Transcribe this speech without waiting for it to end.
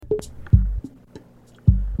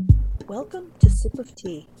Welcome to Sip of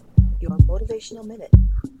Tea, your motivational minute,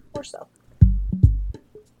 or so.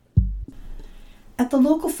 At the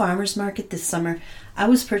local farmers market this summer, I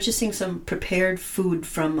was purchasing some prepared food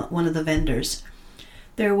from one of the vendors.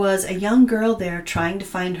 There was a young girl there trying to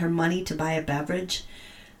find her money to buy a beverage,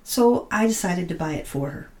 so I decided to buy it for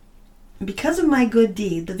her. Because of my good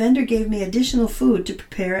deed, the vendor gave me additional food to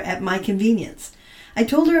prepare at my convenience. I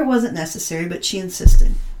told her it wasn't necessary, but she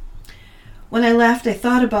insisted. When I left, I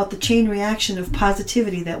thought about the chain reaction of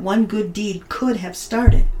positivity that one good deed could have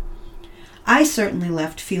started. I certainly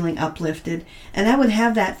left feeling uplifted, and I would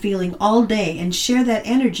have that feeling all day and share that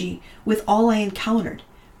energy with all I encountered.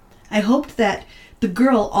 I hoped that the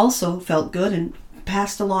girl also felt good and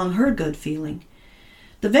passed along her good feeling.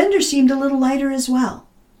 The vendor seemed a little lighter as well.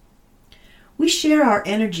 We share our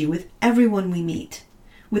energy with everyone we meet.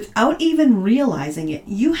 Without even realizing it,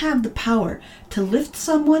 you have the power to lift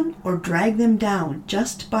someone or drag them down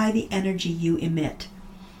just by the energy you emit.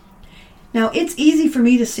 Now, it's easy for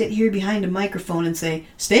me to sit here behind a microphone and say,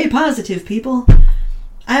 "Stay positive, people."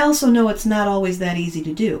 I also know it's not always that easy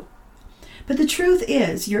to do. But the truth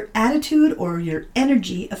is, your attitude or your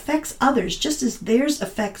energy affects others just as theirs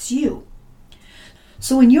affects you.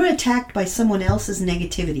 So when you're attacked by someone else's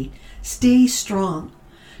negativity, stay strong.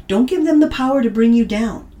 Don't give them the power to bring you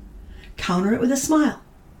down. Counter it with a smile.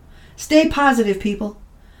 Stay positive, people.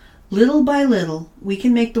 Little by little, we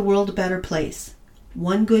can make the world a better place,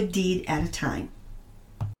 one good deed at a time.